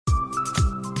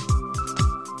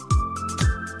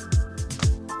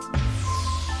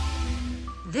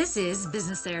This is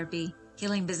Business Therapy,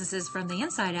 healing businesses from the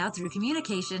inside out through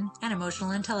communication and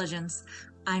emotional intelligence.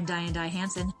 I'm Diane Dye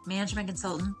Hansen, management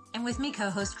consultant, and with me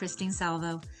co-host Christine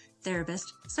Salvo,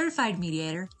 therapist, certified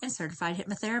mediator, and certified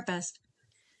hypnotherapist.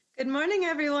 Good morning,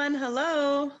 everyone.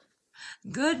 Hello.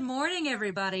 Good morning,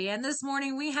 everybody. And this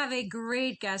morning we have a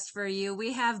great guest for you.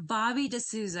 We have Bobby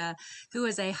D'Souza, who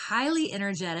is a highly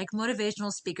energetic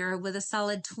motivational speaker with a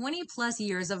solid 20 plus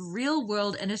years of real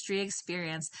world industry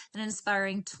experience and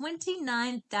inspiring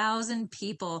 29,000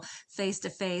 people face to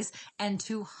face and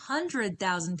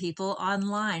 200,000 people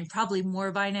online, probably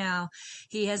more by now.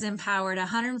 He has empowered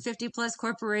 150 plus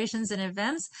corporations and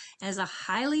events and is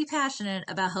highly passionate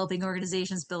about helping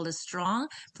organizations build a strong,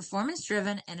 performance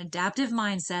driven, and adaptive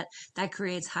mindset that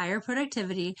creates higher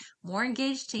productivity, more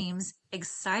engaged teams,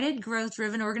 excited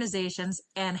growth-driven organizations,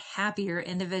 and happier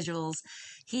individuals.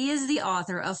 He is the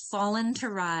author of Fallen to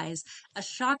Rise, a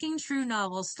shocking true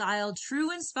novel styled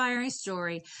true inspiring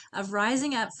story of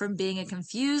rising up from being a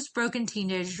confused, broken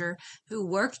teenager who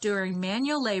worked during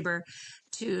manual labor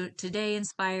to today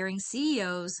inspiring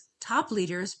CEOs, top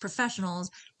leaders,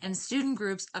 professionals, and student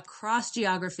groups across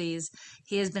geographies.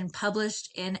 He has been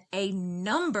published in a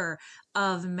number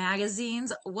of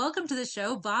magazines. Welcome to the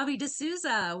show, Bobby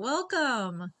D'Souza.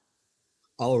 Welcome.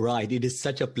 All right. It is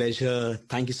such a pleasure.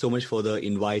 Thank you so much for the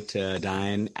invite,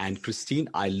 Diane and Christine.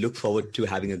 I look forward to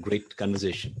having a great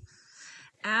conversation.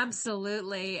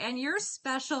 Absolutely. And your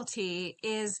specialty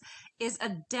is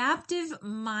adaptive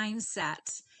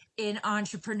mindset in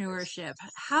entrepreneurship.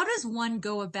 How does one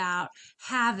go about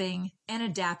having an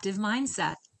adaptive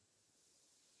mindset?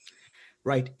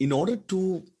 Right. In order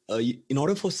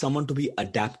for someone to be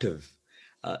adaptive,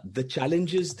 the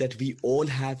challenges that we all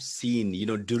have seen,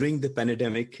 during the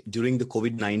pandemic, during the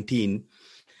COVID-19,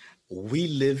 we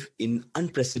live in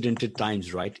unprecedented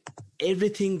times, right?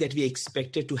 Everything that we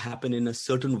expected to happen in a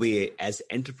certain way as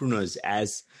entrepreneurs,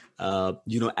 as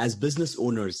business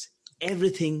owners,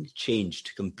 everything changed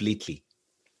completely,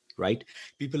 right?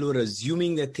 People were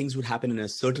assuming that things would happen in a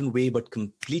certain way, but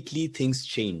completely things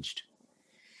changed.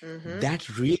 Mm-hmm. That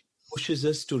really pushes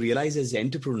us to realize as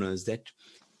entrepreneurs that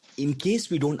in case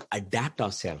we don't adapt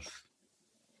ourselves,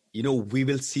 we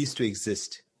will cease to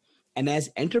exist. And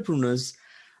as entrepreneurs,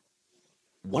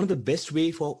 one of the best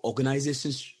way for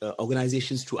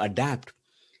organizations to adapt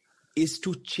is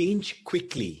to change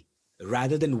quickly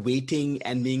rather than waiting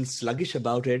and being sluggish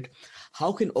about it.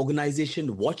 How can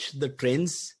organization watch the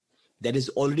trends that is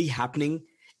already happening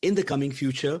in the coming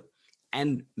future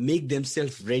and make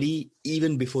themselves ready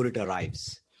even before it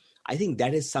arrives? I think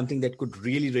that is something that could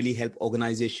really, really help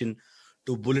organization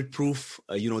to bulletproof,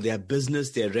 their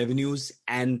business, their revenues,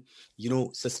 and,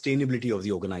 sustainability of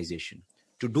the organization.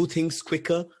 To do things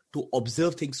quicker, to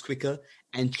observe things quicker,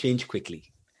 and change quickly.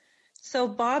 So,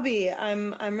 Bobby,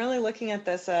 I'm really looking at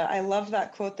this. I love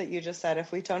that quote that you just said.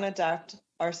 If we don't adapt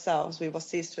ourselves, we will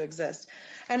cease to exist.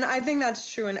 And I think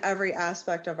that's true in every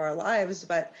aspect of our lives.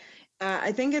 But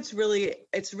I think it's really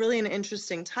an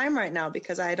interesting time right now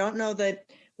because I don't know that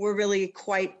we're really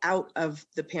quite out of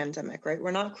the pandemic, right?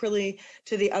 We're not really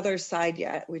to the other side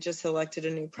yet. We just elected a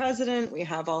new president. We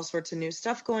have all sorts of new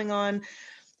stuff going on.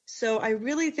 So I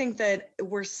really think that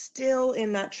we're still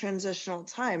in that transitional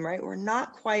time, right? We're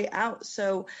not quite out.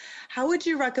 So how would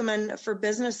you recommend for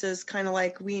businesses, kind of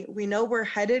like we know we're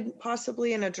headed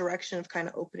possibly in a direction of kind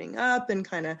of opening up and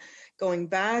kind of going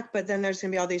back, but then there's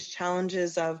going to be all these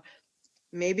challenges of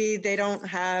maybe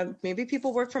maybe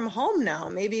people work from home now.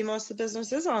 Maybe most of the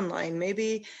business is online.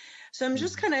 So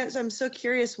I'm so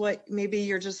curious what maybe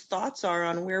your just thoughts are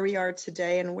on where we are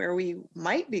today and where we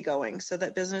might be going so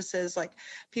that businesses, like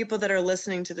people that are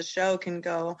listening to the show, can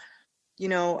go,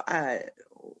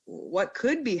 what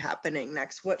could be happening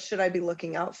next? What should I be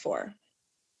looking out for?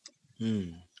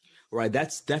 Right.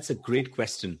 That's a great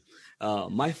question.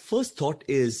 My first thought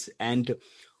is, and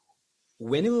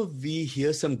whenever we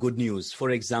hear some good news, for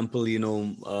example,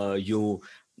 the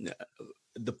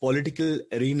political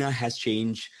arena has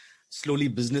changed. Slowly,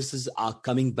 businesses are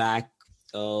coming back.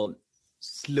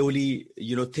 Slowly,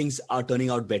 things are turning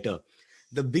out better.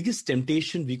 The biggest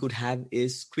temptation we could have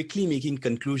is quickly making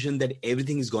conclusion that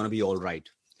everything is going to be all right.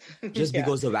 Just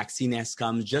because the vaccine has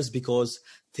come, just because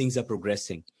things are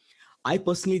progressing. I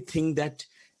personally think that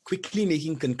quickly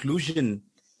making conclusion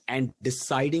and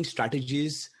deciding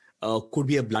strategies could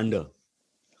be a blunder.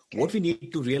 Okay. What we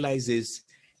need to realize is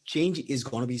change is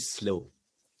going to be slow.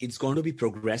 It's going to be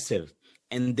progressive.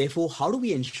 And therefore, how do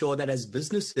we ensure that as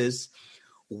businesses,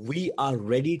 we are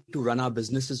ready to run our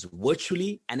businesses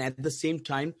virtually and at the same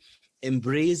time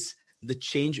embrace the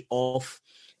change of,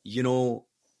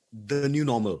 the new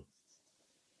normal?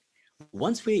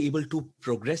 once we're able to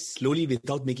progress slowly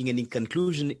without making any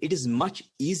conclusion, it is much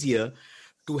easier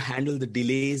to handle the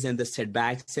delays and the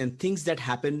setbacks and things that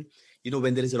happen,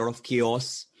 when there is a lot of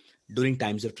chaos during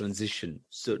times of transition.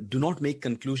 So do not make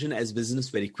conclusion as business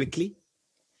very quickly.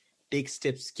 Take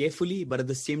steps carefully, but at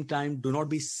the same time, do not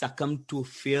be succumbed to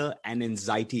fear and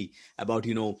anxiety about,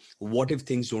 what if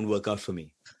things don't work out for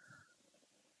me?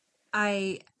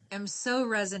 I am so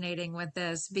resonating with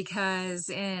this because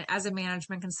as a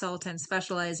management consultant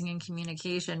specializing in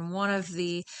communication, one of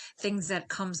the things that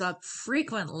comes up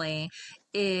frequently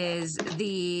is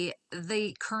the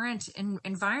current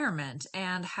environment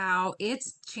and how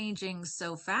it's changing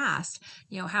so fast.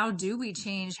 How do we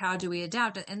change? How do we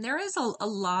adapt? And there is a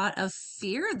lot of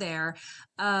fear there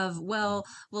of,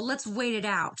 let's wait it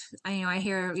out. I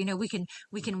hear,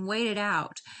 we can wait it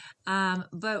out.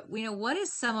 But what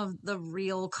is some of the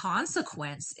real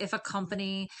consequence if a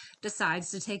company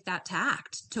decides to take that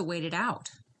tact to wait it out?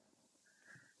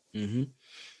 Mm-hmm.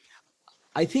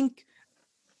 I think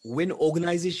when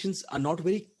organizations are not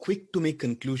very quick to make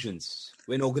conclusions,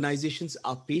 when organizations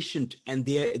are patient and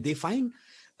they find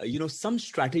some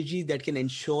strategy that can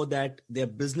ensure that their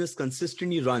business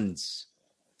consistently runs,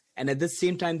 and at the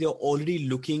same time they're already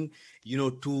looking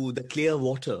to the clear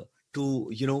water,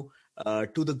 to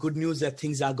the good news that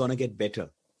things are going to get better.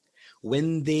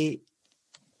 When they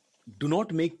do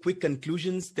not make quick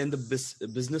conclusions, then the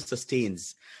business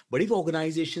sustains. But if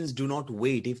organizations do not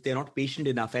wait, if they're not patient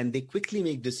enough and they quickly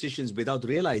make decisions without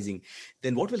realizing,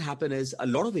 then what will happen is a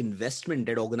lot of investment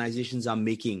that organizations are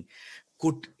making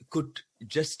could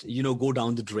just go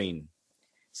down the drain.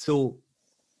 So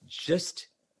just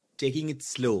taking it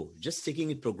slow, just taking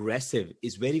it progressive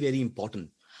is very, very important.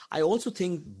 I also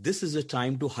think this is a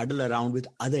time to huddle around with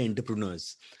other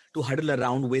entrepreneurs, to huddle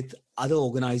around with other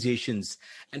organizations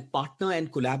and partner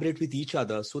and collaborate with each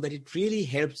other, so that it really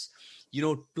helps,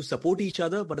 to support each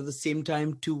other, but at the same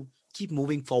time to keep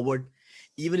moving forward,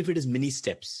 even if it is many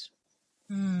steps.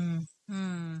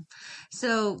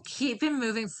 So keep it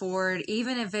moving forward,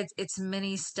 even if it's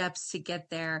many steps to get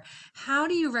there. How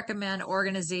do you recommend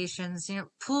organizations,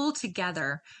 pull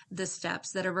together the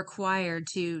steps that are required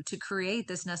to create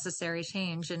this necessary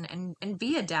change and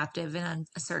be adaptive in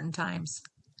certain times?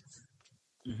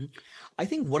 Mm-hmm. I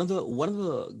think one of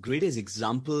the greatest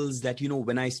examples that,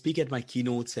 when I speak at my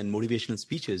keynotes and motivational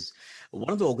speeches, one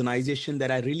of the organization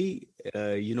that I really,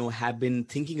 have been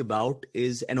thinking about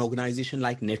is an organization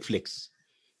like Netflix.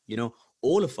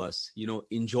 All of us,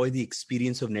 enjoy the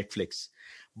experience of Netflix,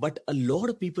 but a lot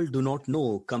of people do not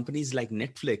know companies like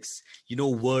Netflix,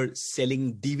 were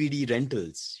selling DVD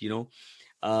rentals,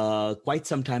 quite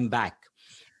some time back.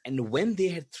 And when they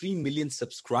had 3 million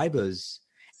subscribers,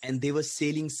 and they were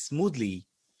sailing smoothly,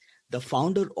 the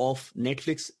founder of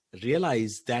Netflix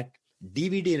realized that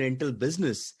DVD rental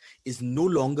business is no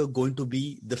longer going to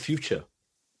be the future.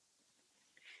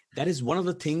 That is one of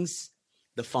the things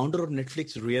the founder of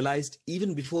Netflix realized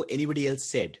even before anybody else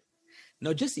said.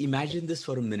 Now just imagine this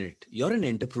for a minute. You're an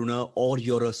entrepreneur, or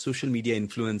you're a social media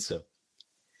influencer,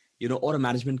 or a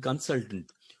management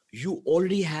consultant. You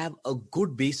already have a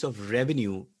good base of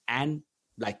revenue and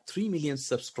like 3 million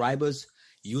subscribers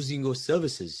using your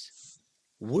services.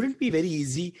 Wouldn't it be very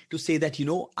easy to say that,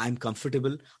 I'm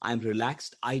comfortable, I'm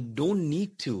relaxed, I don't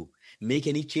need to make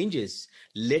any changes,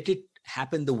 let it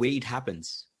happen the way it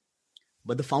happens?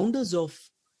 But the founders of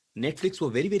Netflix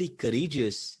were very, very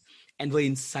courageous and were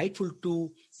insightful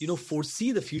to,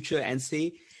 foresee the future and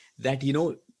say that,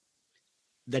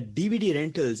 that DVD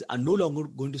rentals are no longer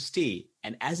going to stay.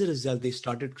 And as a result, they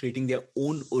started creating their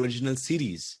own original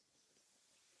series.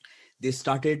 They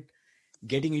started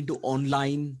getting into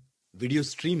online video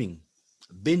streaming,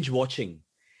 binge watching.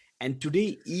 And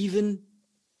today, even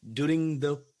during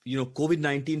the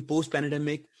COVID-19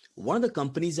 post-pandemic, one of the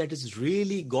companies that has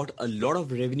really got a lot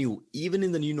of revenue, even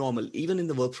in the new normal, even in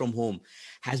the work from home,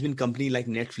 has been a company like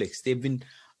Netflix. They've been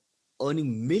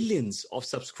earning millions of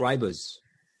subscribers.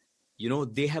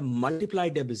 They have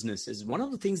multiplied their businesses. One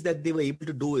of the things that they were able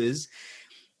to do is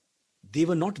they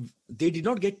did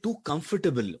not get too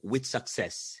comfortable with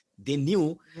success. They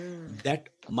knew that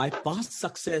my past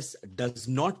success does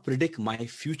not predict my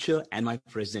future and my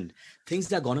present.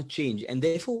 Things are going to change. And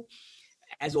therefore,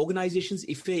 as organizations,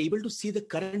 if we're able to see the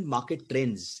current market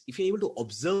trends, if you're able to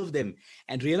observe them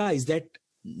and realize that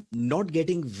not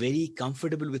getting very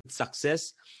comfortable with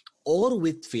success or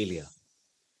with failure,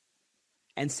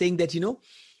 and saying that,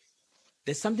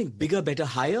 there's something bigger, better,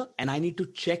 higher, and I need to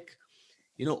check,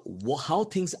 how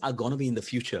things are going to be in the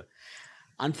future.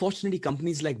 Unfortunately,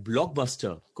 companies like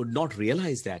Blockbuster could not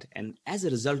realize that. And as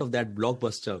a result of that,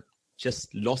 Blockbuster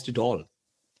just lost it all.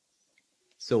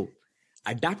 So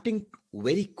adapting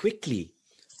very quickly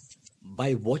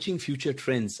by watching future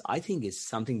trends, I think is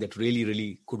something that really,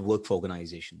 really could work for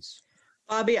organizations.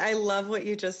 Bobby, I love what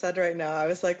you just said right now. I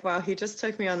was like, wow, he just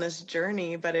took me on this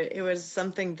journey, but it was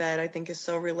something that I think is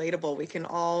so relatable.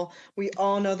 We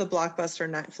all know the Blockbuster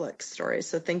Netflix story.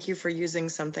 So thank you for using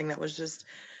something that was just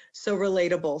so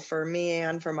relatable for me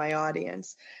and for my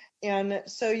audience. And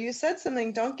so you said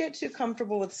something, don't get too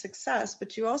comfortable with success,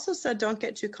 but you also said don't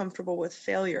get too comfortable with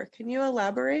failure. Can you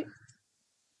elaborate?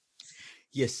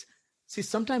 Yes. See,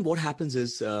 sometimes what happens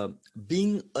is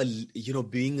being a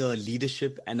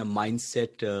leadership and a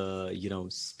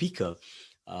mindset, speaker.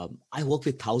 I work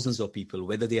with thousands of people,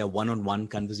 whether they are one-on-one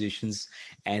conversations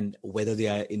and whether they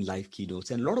are in live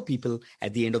keynotes. And a lot of people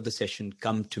at the end of the session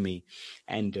come to me,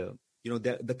 and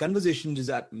the conversation is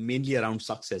mainly around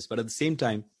success, but at the same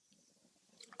time,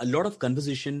 a lot of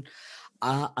conversation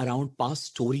are around past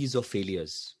stories of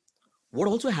failures. What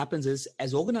also happens is,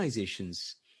 as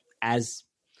organizations, as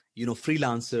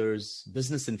freelancers,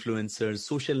 business influencers,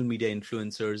 social media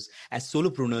influencers, as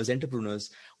solopreneurs,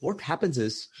 entrepreneurs, what happens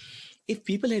is, if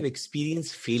people have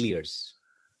experienced failures,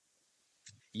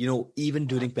 even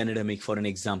during pandemic, for an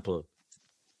example,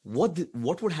 what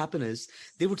would happen is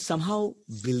they would somehow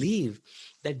believe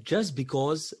that just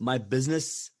because my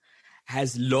business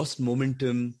has lost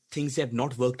momentum, things have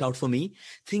not worked out for me,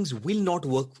 things will not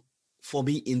work for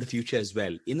me in the future as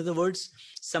well. In other words,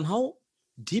 somehow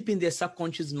deep in their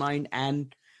subconscious mind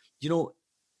and,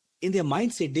 in their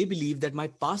mindset, they believe that my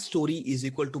past story is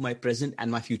equal to my present and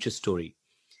my future story.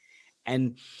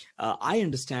 And I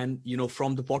understand,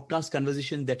 from the podcast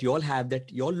conversation that you all have,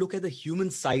 that you all look at the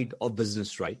human side of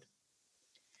business, right?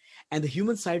 And the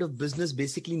human side of business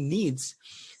basically needs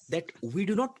that we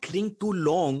do not cling too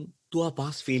long to our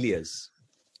past failures.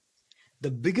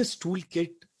 The biggest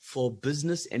toolkit for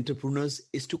business entrepreneurs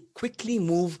is to quickly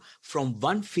move from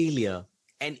one failure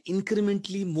and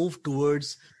incrementally move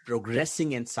towards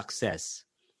progressing and success.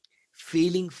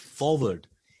 Failing forward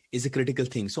is a critical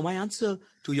thing. So my answer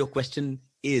to your question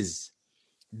is,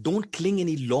 don't cling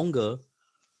any longer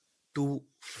to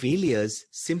failures.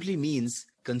 Simply means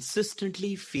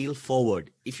consistently fail forward.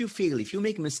 If you fail, if you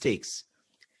make mistakes,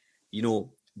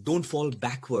 don't fall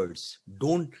backwards.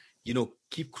 Don't,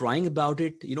 keep crying about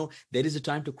it. There is a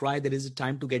time to cry. There is a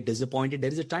time to get disappointed.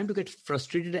 There is a time to get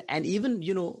frustrated and even,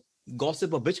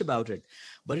 gossip or bitch about it.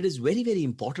 But it is very, very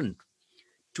important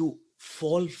to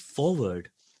fall forward,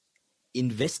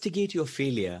 investigate your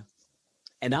failure,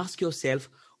 and ask yourself,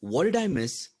 what did I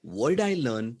miss? What did I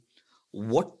learn?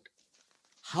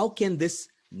 How can this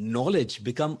knowledge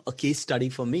become a case study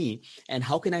for me? And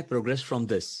how can I progress from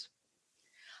this?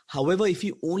 However, if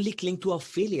you only cling to a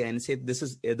failure and say, this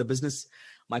is the business,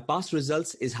 my past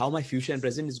results is how my future and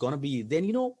present is going to be,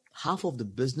 then, half of the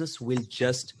business will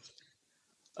just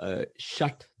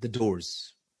shut the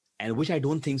doors, and which I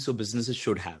don't think so businesses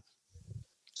should have.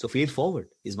 So fail forward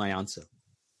is my answer.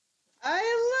 I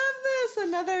love this.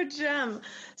 Another gem.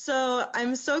 So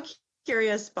I'm so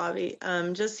curious, Bobby,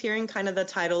 just hearing kind of the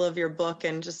title of your book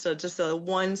and just a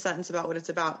one sentence about what it's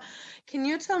about. Can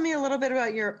you tell me a little bit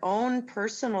about your own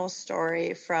personal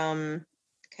story from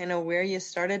kind of where you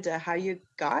started to how you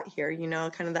got here,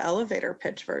 kind of the elevator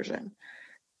pitch version?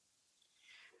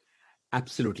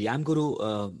 Absolutely. I'm going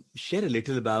to share a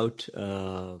little about,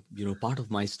 part of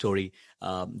my story.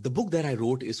 The book that I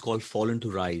wrote is called Fallen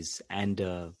to Rise. And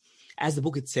as the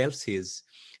book itself says,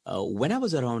 when I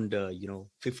was around,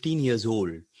 15 years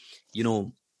old,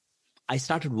 I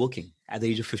started working at the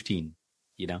age of 15,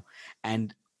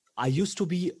 and I used to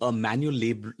be a manual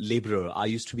laborer. I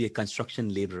used to be a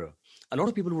construction laborer. A lot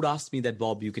of people would ask me that,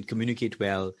 Bob, you can communicate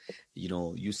well,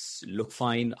 you look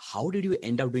fine. How did you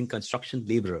end up doing construction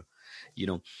laborer?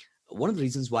 One of the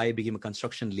reasons why I became a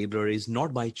construction laborer is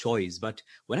not by choice, but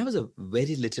when I was a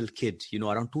very little kid,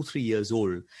 around 2-3 years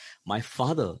old, my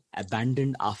father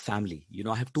abandoned our family.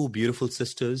 I have two beautiful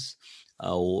sisters,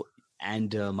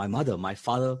 and my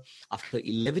father, after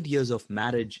 11 years of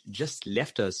marriage, just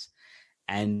left us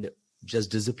and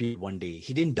just disappeared one day.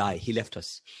 He didn't die. He left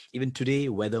us. Even today,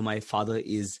 whether my father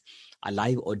is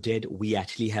alive or dead, we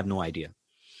actually have no idea.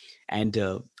 And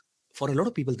for a lot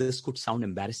of people, this could sound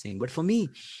embarrassing, but for me,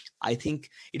 I think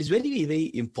it is very,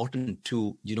 very important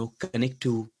to, connect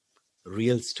to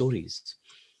real stories.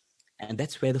 And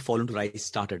that's where the Fallen to Rise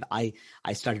started. I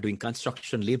started doing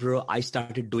construction laborer. I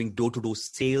started doing door-to-door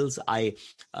sales. I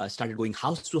started going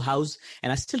house to house.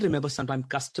 And I still remember sometimes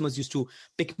customers used to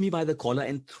pick me by the collar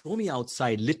and throw me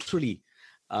outside, literally.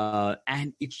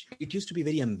 And it used to be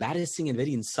very embarrassing and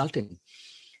very insulting.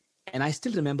 And I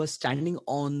still remember standing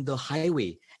on the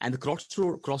highway and the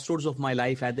crossroads of my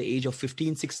life at the age of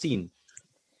 15, 16,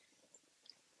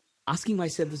 asking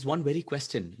myself this one very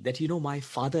question that, my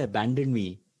father abandoned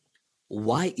me.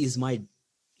 Why is my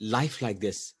life like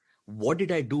this? What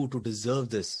did I do to deserve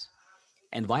this?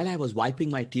 And while I was wiping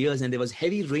my tears and there was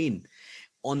heavy rain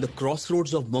on the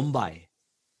crossroads of Mumbai,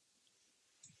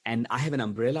 and I have an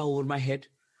umbrella over my head,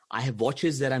 I have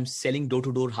watches that I'm selling door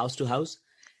to door, house to house,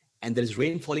 and there is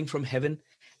rain falling from heaven,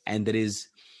 and there is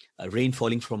rain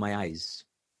falling from my eyes,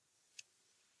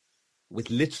 with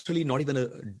literally not even a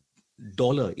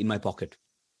dollar in my pocket.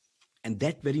 And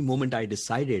that very moment, I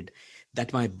decided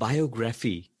that my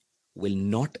biography will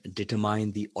not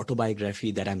determine the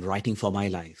autobiography that I'm writing for my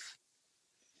life.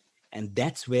 And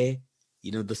that's where,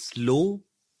 the slow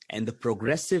and the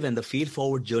progressive and the fail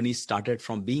forward journey started,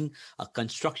 from being a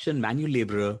construction manual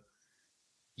laborer,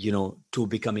 to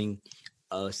becoming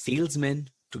a salesman,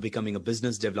 to becoming a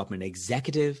business development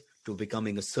executive, to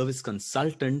becoming a service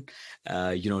consultant,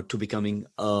 to becoming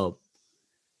a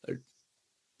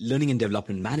learning and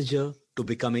development manager, to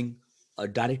becoming a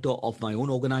director of my own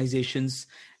organizations,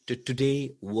 to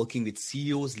today working with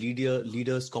CEOs,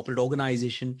 leaders, corporate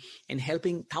organization, and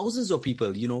helping thousands of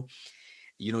people,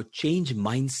 change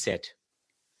mindset,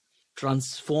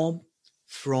 transform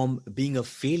from being a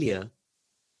failure,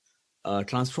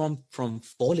 transform from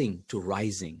falling to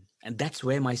rising. And that's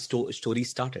where my story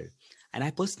started. And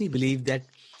I personally believe that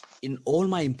in all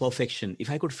my imperfection, if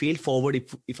I could fail forward,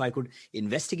 if I could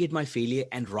investigate my failure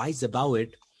and rise above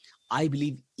it, I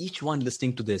believe each one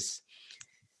listening to this,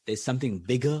 there's something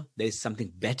bigger, there's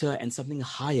something better, and something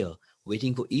higher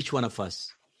waiting for each one of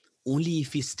us, only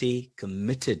if we stay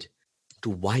committed to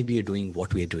why we are doing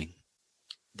what we are doing.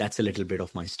 That's a little bit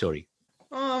of my story.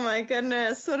 Oh my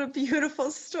goodness, what a beautiful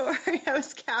story. I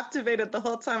was captivated the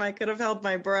whole time. I could have held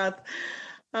my breath.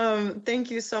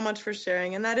 Thank you so much for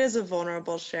sharing. And that is a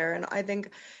vulnerable share. And I think,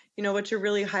 what you're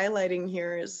really highlighting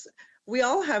here is we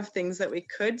all have things that we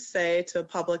could say to a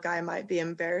public eye might be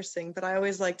embarrassing, but I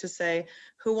always like to say,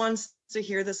 who wants to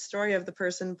hear the story of the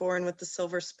person born with the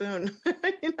silver spoon?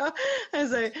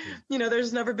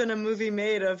 There's never been a movie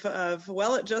made of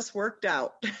well, it just worked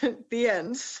out, the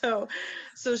end. So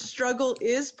struggle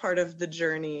is part of the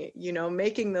journey,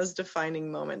 making those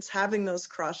defining moments, having those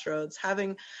crossroads,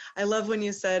 I love when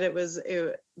you said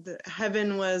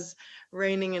heaven was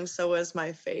raining and so was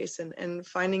my face, and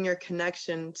finding your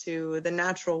connection to the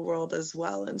natural world as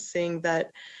well, and seeing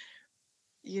that,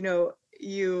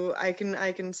 I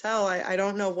can tell, I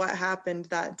don't know what happened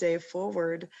that day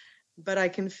forward, but I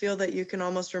can feel that you can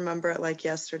almost remember it like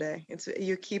yesterday.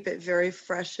 You keep it very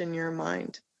fresh in your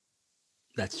mind.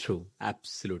 That's true.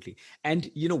 Absolutely.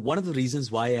 And, one of the reasons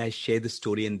why I share the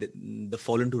story and the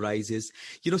fallen to rise is,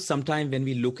 sometimes when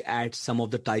we look at some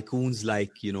of the tycoons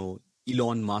like,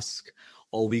 Elon Musk,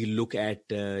 or we look at,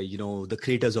 the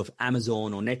creators of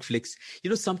Amazon or Netflix,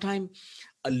 sometimes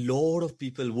a lot of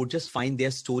people would just find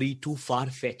their story too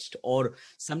far-fetched, or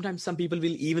sometimes some people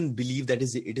will even believe that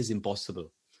it is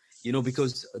impossible,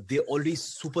 because they're already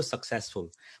super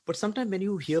successful. But sometimes when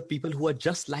you hear people who are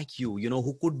just like you,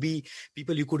 who could be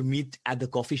people you could meet at the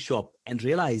coffee shop, and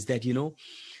realize that,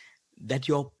 that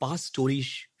your past story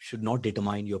should not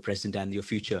determine your present and your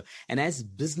future. And as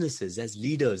businesses, as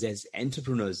leaders, as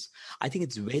entrepreneurs, I think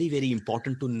it's very, very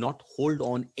important to not hold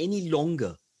on any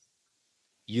longer,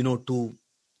 to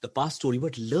the past story,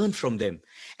 but learn from them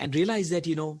and realize that,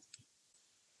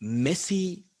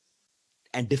 messy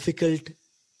and difficult,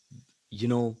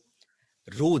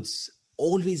 roads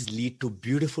always lead to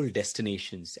beautiful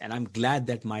destinations. And I'm glad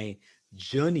that my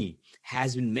journey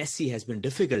has been messy, has been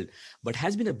difficult, but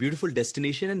has been a beautiful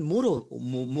destination. And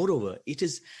moreover, it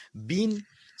has been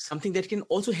something that can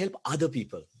also help other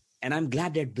people. And I'm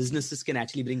glad that businesses can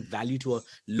actually bring value to a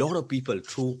lot of people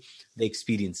through the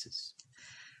experiences.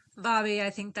 Bobby, I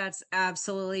think that's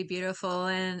absolutely beautiful,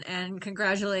 and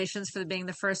congratulations for being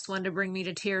the first one to bring me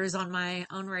to tears on my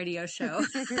own radio show.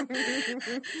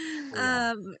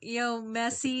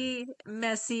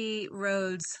 Messy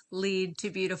roads lead to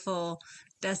beautiful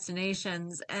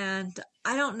destinations, and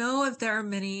I don't know if there are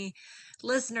many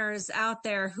listeners out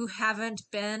there who haven't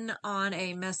been on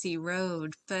a messy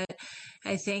road, but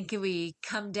I think we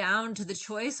come down to the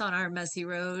choice on our messy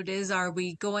road is, are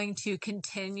we going to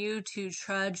continue to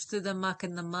trudge through the muck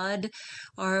and the mud,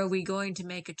 or are we going to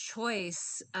make a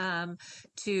choice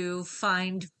to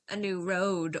find a new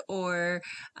road, or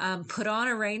put on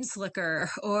a rain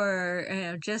slicker,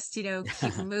 or just keep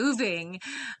moving,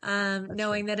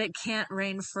 knowing that it can't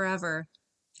rain forever,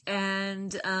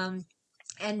 and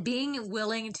being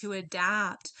willing to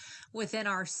adapt within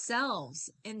ourselves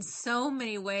in so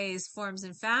many ways, forms,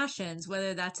 and fashions,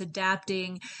 whether that's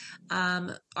adapting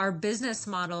our business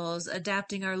models,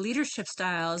 adapting our leadership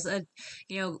styles,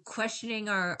 questioning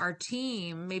our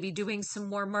team, maybe doing some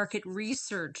more market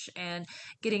research and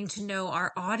getting to know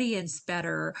our audience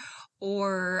better,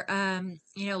 or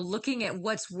looking at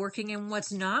what's working and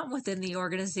what's not within the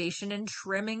organization and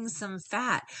trimming some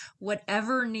fat,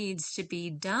 whatever needs to be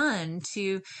done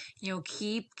to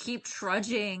keep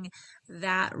trudging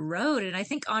that road. And I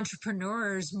think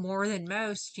entrepreneurs, more than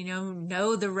most,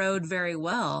 know the road very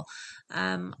well.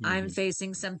 I'm Mhm.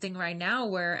 facing something right now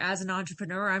where, as an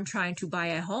entrepreneur, I'm trying to buy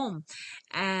a home,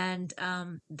 and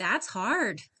that's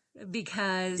hard It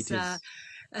because is.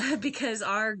 because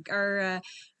our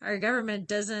government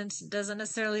doesn't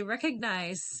necessarily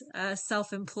recognize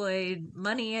self-employed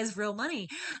money as real money,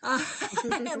 uh,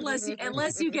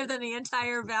 unless you give them the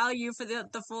entire value for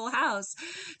the full house.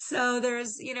 So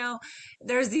there's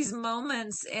these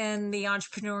moments in the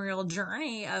entrepreneurial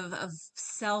journey of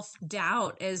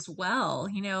self-doubt as well.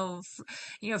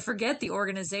 Forget the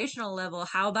organizational level.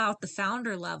 How about the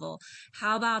founder level?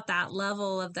 How about that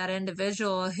level of that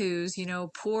individual who's,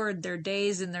 poured their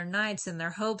days and their nights and their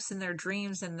hopes and their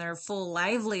dreams and their full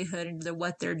livelihood into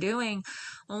what they're doing,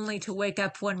 only to wake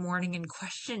up one morning and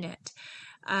question it?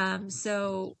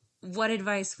 So what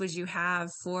advice would you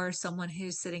have for someone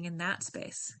who's sitting in that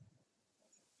space?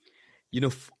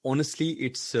 Honestly,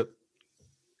 it's a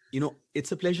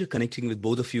pleasure connecting with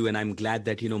both of you, and I'm glad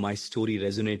that my story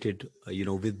resonated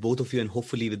with both of you and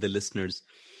hopefully with the listeners.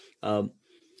 um,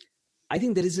 I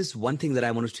think there is this one thing that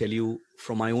I want to tell you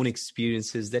from my own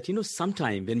experiences, that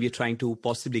sometime when we're trying to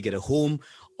possibly get a home,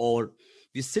 or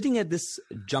we're sitting at this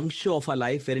juncture of our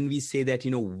life wherein we say that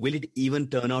will it even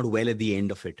turn out well at the end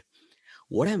of it?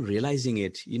 What I'm realizing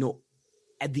it,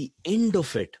 at the end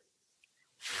of it,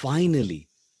 finally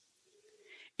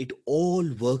it all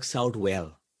works out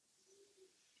well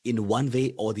in one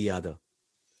way or the other.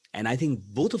 And I think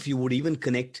both of you would even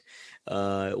connect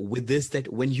with this,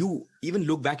 that when you even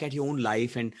look back at your own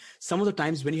life, and some of the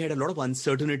times when you had a lot of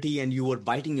uncertainty and you were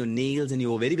biting your nails and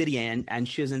you were very, very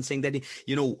anxious and saying that,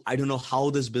 I don't know how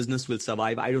this business will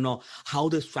survive. I don't know how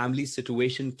this family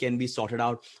situation can be sorted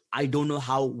out. I don't know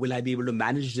how will I be able to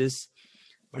manage this.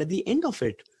 But at the end of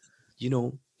it,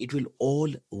 it will all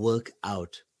work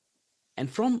out. And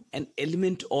from an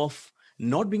element of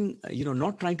not being,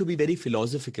 not trying to be very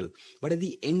philosophical, but at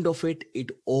the end of it, it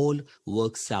all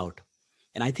works out.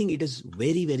 And I think it is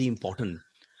very, very important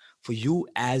for you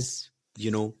as,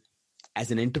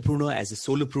 as an entrepreneur, as a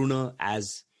solopreneur,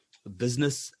 as a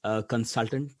business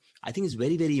consultant. I think it's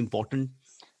very, very important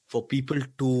for people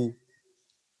to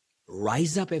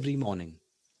rise up every morning,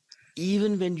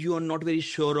 even when you are not very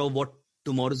sure of what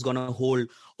tomorrow is going to hold,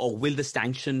 or will the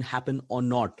sanction happen or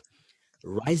not.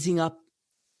 Rising up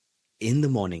in the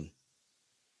morning,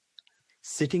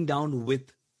 sitting down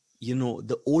with,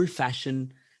 the old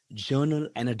fashioned journal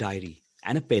and a diary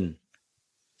and a pen,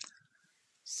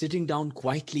 sitting down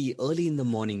quietly early in the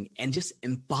morning and just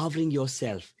empowering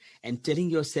yourself and telling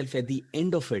yourself at the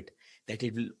end of it that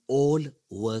it will all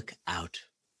work out.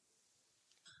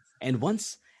 And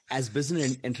once, as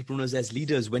business entrepreneurs, as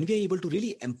leaders, when we are able to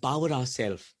really empower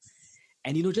ourselves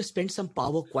and just spend some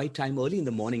power quiet time early in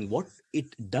the morning, what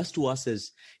it does to us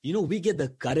is, we get the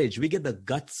courage, we get the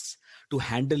guts to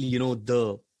handle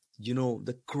the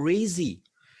crazy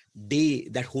day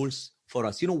that holds for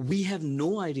us. We have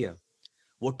no idea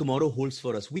what tomorrow holds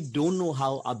for us. We don't know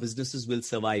how our businesses will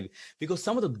survive, because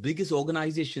some of the biggest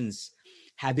organizations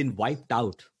have been wiped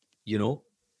out. you know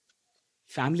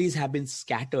Families have been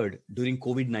scattered during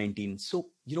COVID-19. So,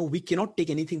 we cannot take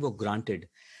anything for granted.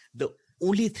 The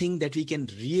only thing that we can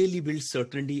really build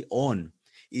certainty on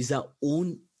is our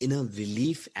own inner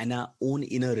belief and our own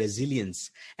inner resilience.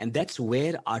 And that's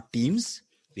where our teams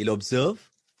will observe.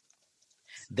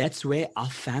 That's where our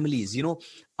families,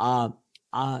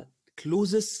 our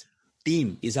closest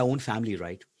team is our own family,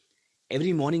 right?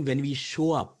 Every morning when we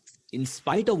show up, in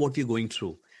spite of what we're going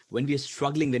through, when we are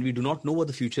struggling, when we do not know what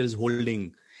the future is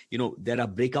holding, there are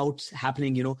breakouts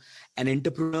happening. An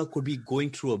entrepreneur could be going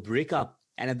through a breakup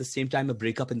and at the same time a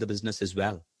breakup in the business as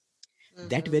well.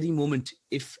 That Hmm. very moment,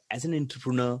 if as an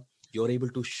entrepreneur you're able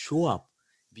to show up,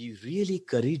 be really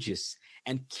courageous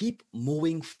and keep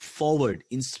moving forward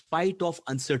in spite of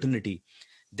uncertainty,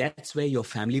 that's where your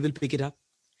family will pick it up.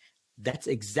 That's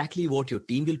exactly what your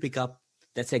team will pick up.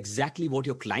 That's exactly what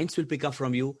your clients will pick up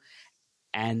from you.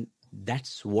 And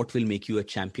that's what will make you a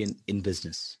champion in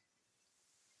business.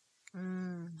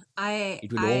 Mm, I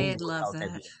It will all I work love out at that.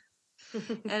 the end.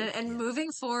 And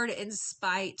moving forward in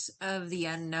spite of the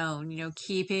unknown,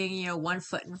 keeping, one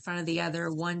foot in front of the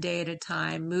other, one day at a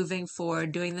time, moving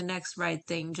forward, doing the next right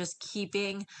thing, just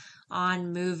keeping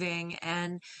on moving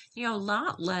and,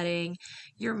 not letting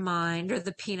your mind or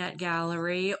the peanut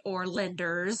gallery or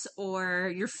lenders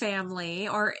or your family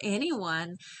or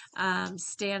anyone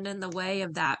stand in the way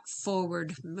of that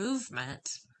forward movement.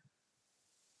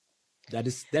 That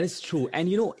is true. And,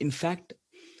 in fact,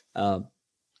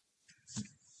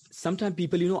 sometimes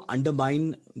people,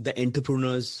 undermine the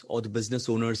entrepreneurs or the business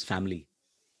owner's family.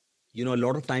 A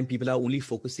lot of time people are only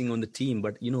focusing on the team,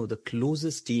 but, the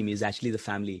closest team is actually the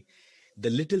family. The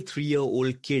little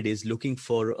 3-year-old kid is looking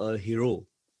for a hero,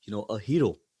 a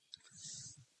hero.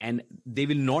 And they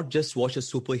will not just watch a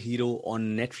superhero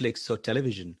on Netflix or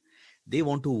television. They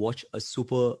want to watch a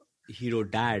superhero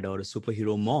dad or a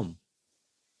superhero mom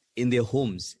in their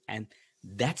homes. And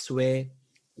that's where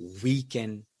we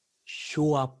can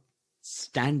show up,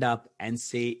 stand up and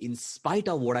say, in spite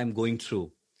of what I'm going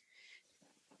through,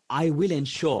 I will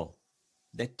ensure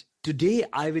that today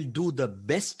I will do the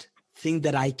best thing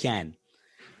that I can.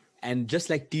 And just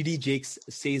like TD Jakes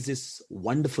says this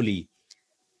wonderfully,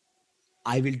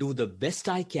 I will do the best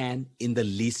I can in the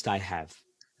least I have.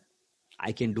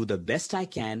 I can do the best I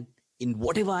can in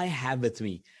whatever I have with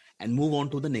me and move on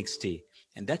to the next day.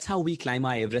 And that's how we climb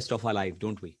our Everest of our life,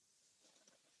 don't we?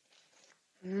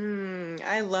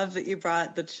 I love that you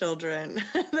brought the children.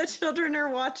 The children are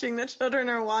watching. The children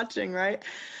are watching, right?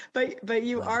 But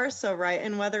you are so right.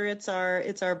 And whether it's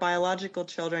our biological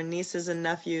children, nieces and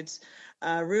nephews,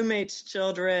 roommates'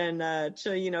 children,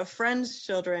 friends'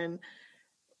 children,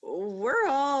 we're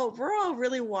all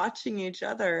really watching each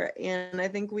other. And I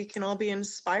think we can all be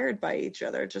inspired by each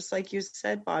other, just like you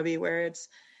said, Bobby, where it's,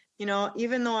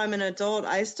 even though I'm an adult,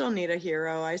 I still need a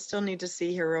hero. I still need to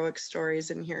see heroic stories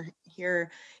and hear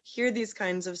these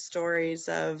kinds of stories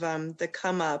of the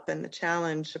come up and the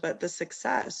challenge, but the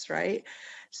success, right?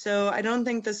 So I don't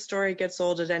think this story gets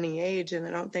old at any age. And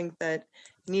I don't think that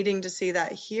needing to see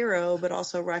that hero, but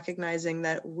also recognizing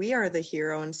that we are the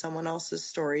hero in someone else's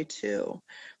story too.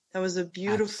 That was a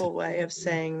beautiful way of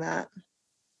saying that.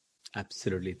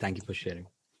 Absolutely. Thank you for sharing.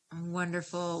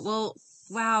 Wonderful. Well,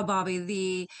 wow, Bobby,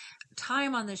 the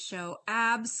time on this show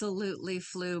absolutely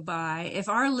flew by. If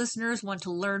our listeners want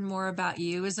to learn more about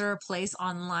you, is there a place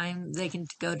online they can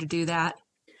go to do that?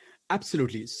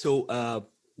 Absolutely. So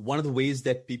one of the ways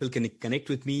that people can connect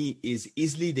with me is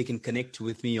easily they can connect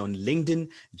with me on LinkedIn.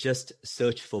 Just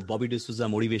search for Bobby D'Souza,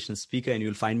 motivational speaker, and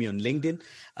you'll find me on LinkedIn.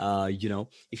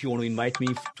 If you want to invite me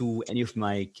to any of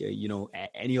my,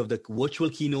 any of the virtual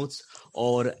keynotes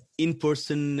or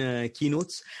in-person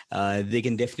keynotes, they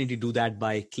can definitely do that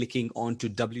by clicking on to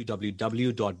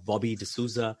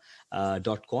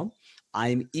www.bobbydesouza.com.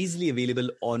 I'm easily available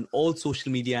on all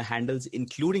social media handles,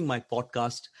 including my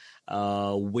podcast,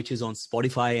 which is on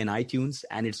Spotify and iTunes,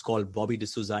 and it's called Bobby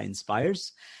D'Souza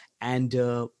Inspires. And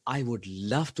I would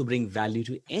love to bring value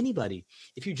to anybody.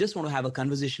 If you just want to have a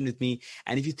conversation with me,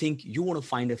 and if you think you want to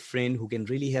find a friend who can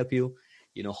really help you,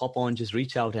 hop on, just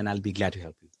reach out, and I'll be glad to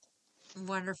help you.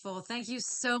 Wonderful. Thank you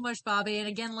so much, Bobby. And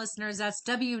again, listeners, that's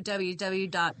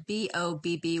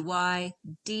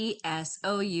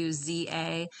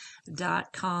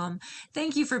www.bobbydesouza.com.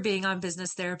 Thank you for being on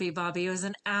Business Therapy, Bobby. It was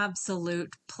an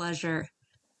absolute pleasure.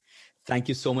 Thank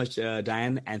you so much,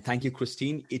 Diane. And thank you,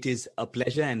 Christine. It is a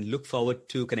pleasure and look forward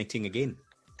to connecting again.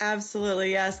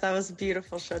 Absolutely. Yes, that was a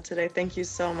beautiful show today. Thank you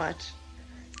so much.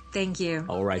 Thank you.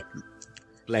 All right.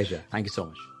 Pleasure. Thank you so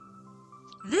much.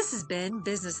 This has been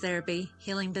Business Therapy,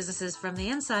 healing businesses from the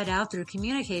inside out through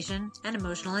communication and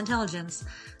emotional intelligence.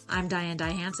 I'm Diane Dye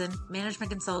Hansen,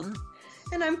 management consultant.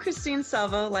 And I'm Christine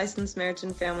Salvo, licensed marriage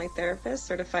and family therapist,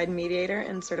 certified mediator,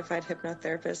 and certified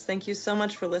hypnotherapist. Thank you so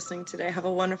much for listening today. Have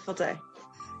a wonderful day.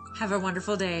 Have a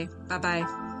wonderful day. Bye-bye.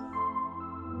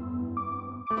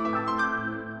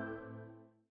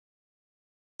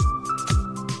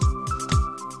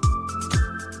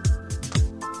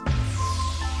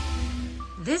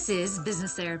 This is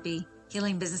Business Therapy,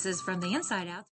 healing businesses from the inside out.